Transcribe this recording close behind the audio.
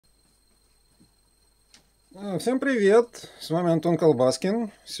Всем привет! С вами Антон Колбаскин.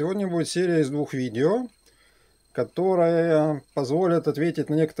 Сегодня будет серия из 2 видео, которые позволят ответить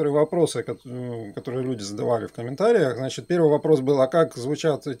на некоторые вопросы, которые люди задавали в комментариях. Значит, первый вопрос был, а как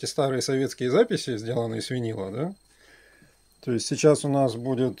звучат эти старые советские записи, сделанные из винила, да? То есть сейчас у нас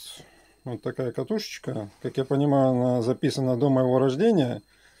будет вот такая катушечка. Как я понимаю, она записана до моего рождения.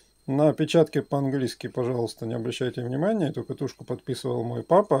 На опечатке по-английски, пожалуйста, не обращайте внимания. Эту катушку подписывал мой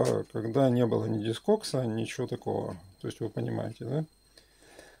папа, когда не было ни дискокса, ничего такого. То есть вы понимаете,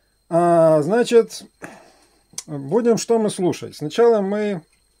 да? Значит, будем что мы слушать? Сначала мы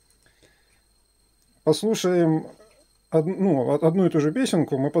послушаем одну и ту же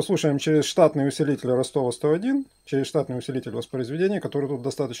песенку. Мы послушаем через штатный усилитель Ростова 101, через штатный усилитель воспроизведения, который тут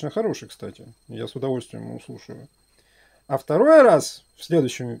достаточно хороший, кстати. Я с удовольствием его слушаю. А второй раз, в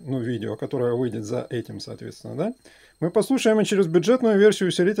следующем видео, которое выйдет за этим, соответственно, да, мы послушаем и через бюджетную версию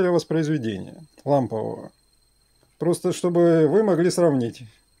усилителя воспроизведения, лампового. Просто чтобы вы могли сравнить,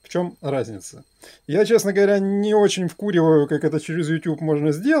 в чем разница. Я, честно говоря, не очень вкуриваю, как это через YouTube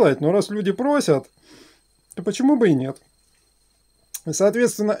можно сделать, но раз люди просят, то почему бы и нет.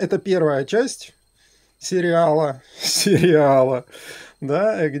 Соответственно, это первая часть сериала,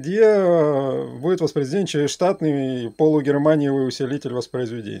 да, где будет воспроизведение через штатный полугерманиевый усилитель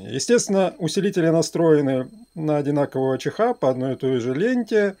воспроизведения. Естественно, усилители настроены на одинакового ЧХ по одной и той же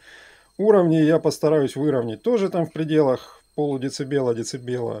ленте. Уровни я постараюсь выровнять тоже там в пределах полудецибела,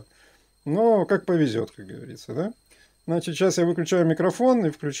 децибела. Но как повезет, как говорится, да? Значит, сейчас я выключаю микрофон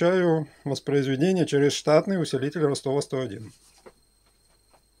и включаю воспроизведение через штатный усилитель Ростова 101.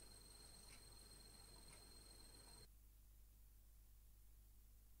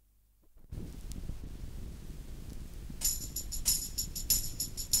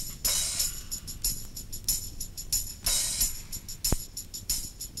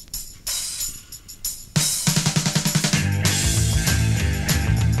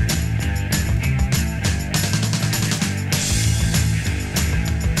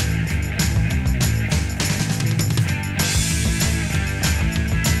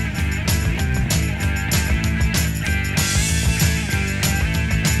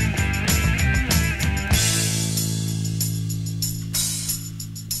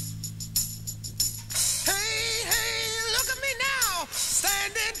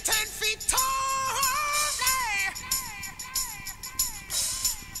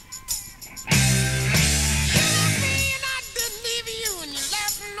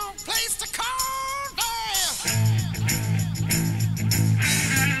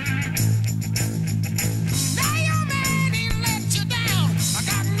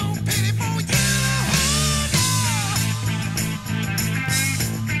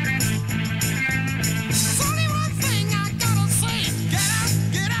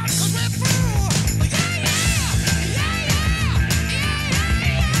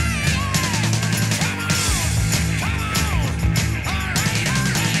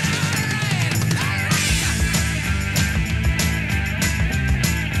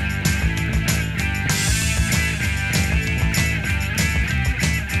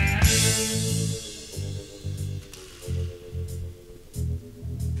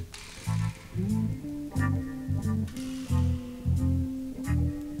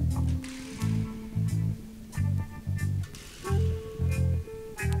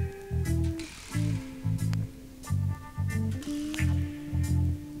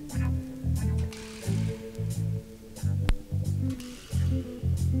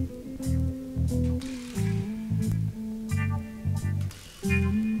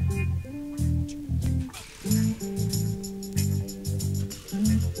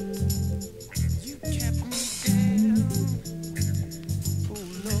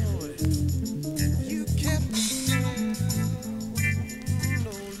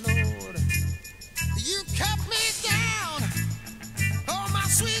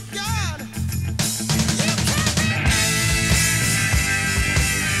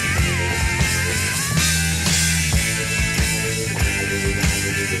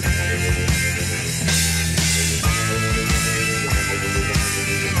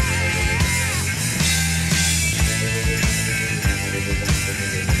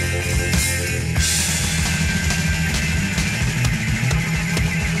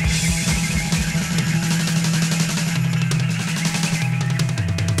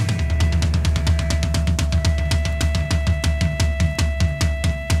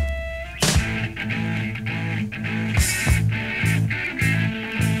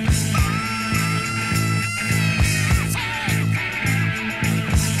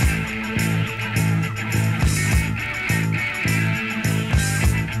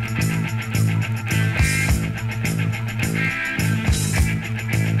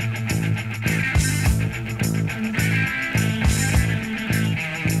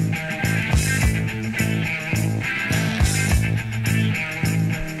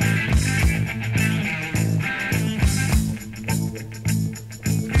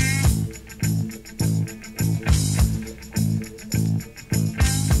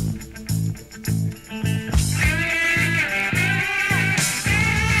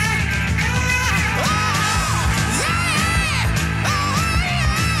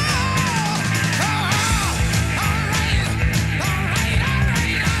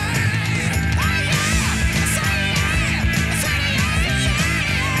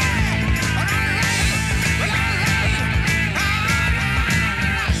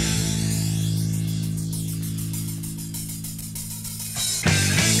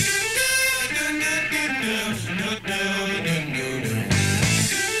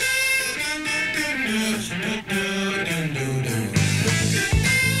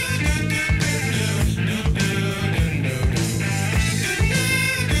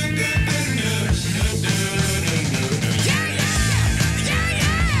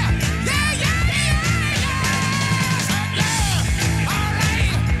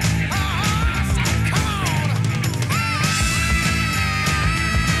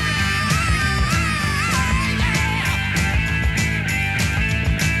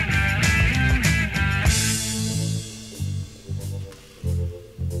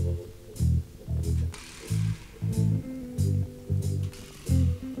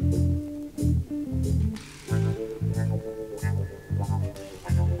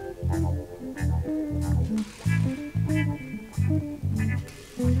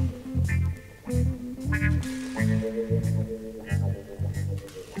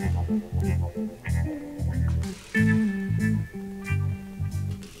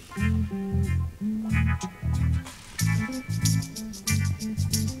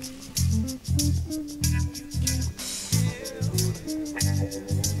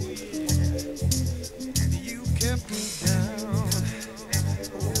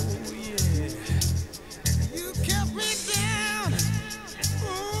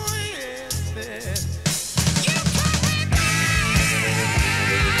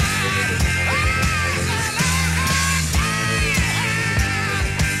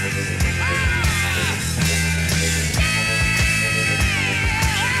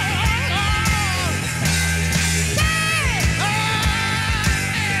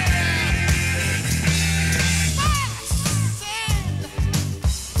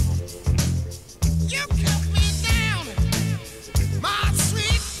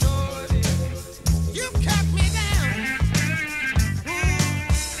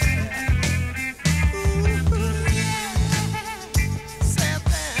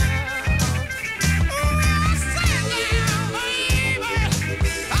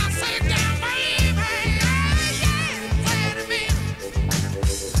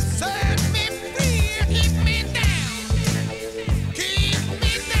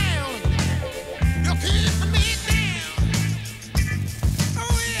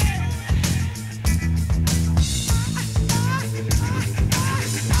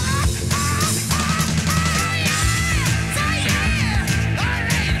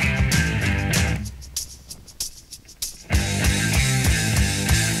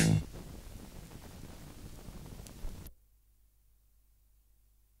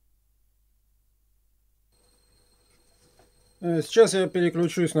 Сейчас я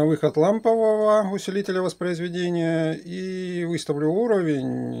переключусь на выход лампового усилителя воспроизведения и выставлю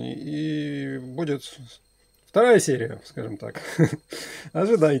уровень, и будет вторая серия, скажем так.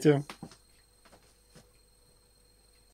 Ожидайте.